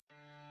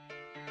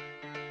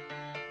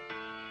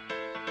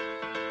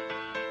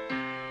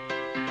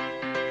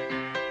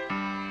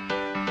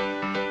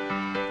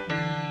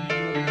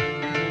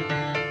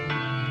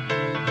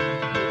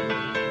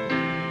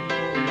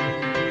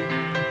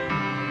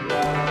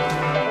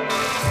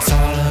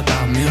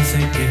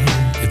again.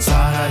 It's all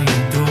how you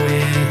do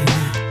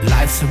it.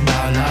 Life's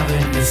about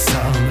loving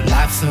yourself.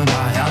 Life's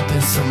about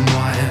helping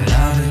someone.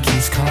 Loving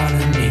keeps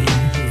calling me.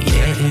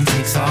 Yeah, it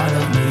takes all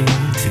of me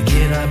to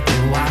get up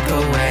and walk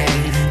away.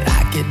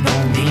 Like it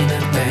don't mean a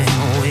thing.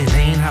 Oh, it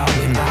ain't how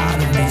it ought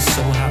to be.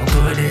 So how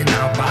could it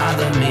not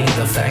bother me?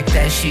 The fact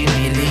that she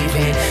be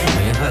leaving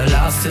when her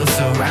love still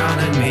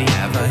surrounding me.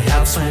 Never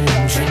helps when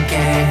I'm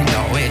drinking.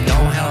 No, it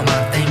don't help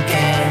my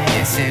thinking.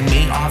 It send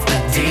me off the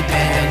deep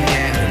end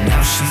again. But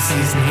now she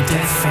sees me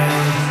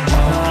different.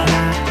 All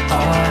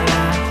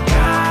I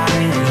got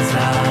is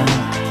love,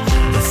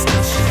 but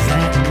still she's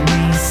letting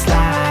me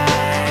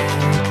slide.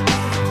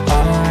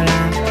 All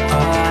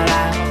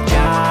I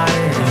got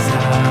is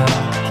love,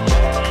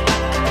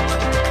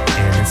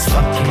 and it's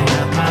fucking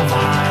up my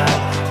vibe.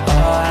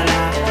 All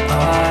I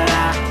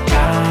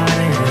got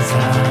is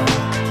love,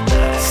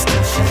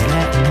 still she's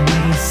letting me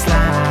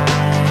slide.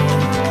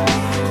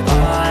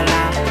 All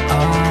I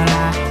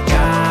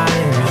got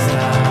is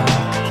love,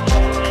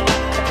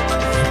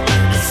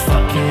 and it's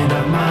fucking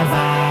up my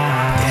vibe.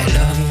 That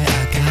love, yeah,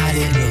 I got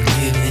it. No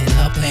giving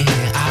up ain't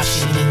an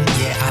option.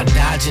 Yeah, I'm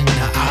dodging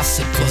the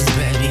obstacles,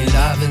 baby.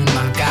 Loving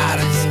my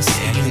guidance.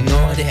 Yeah, you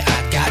know that I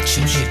got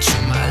you. Shit, you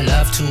my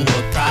love to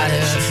a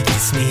product.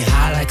 Gets me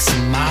high like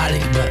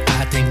Somali, but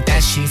I think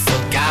that she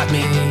forgot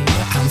me.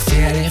 I'm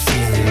feeling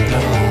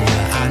low.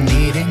 I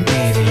need you.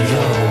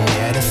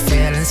 Yeah, the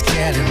feelings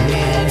killing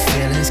me.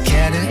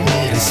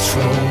 It's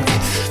true.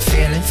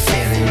 Feeling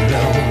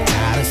low.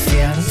 Tired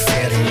of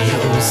feeling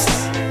used.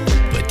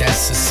 But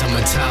that's the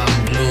summertime.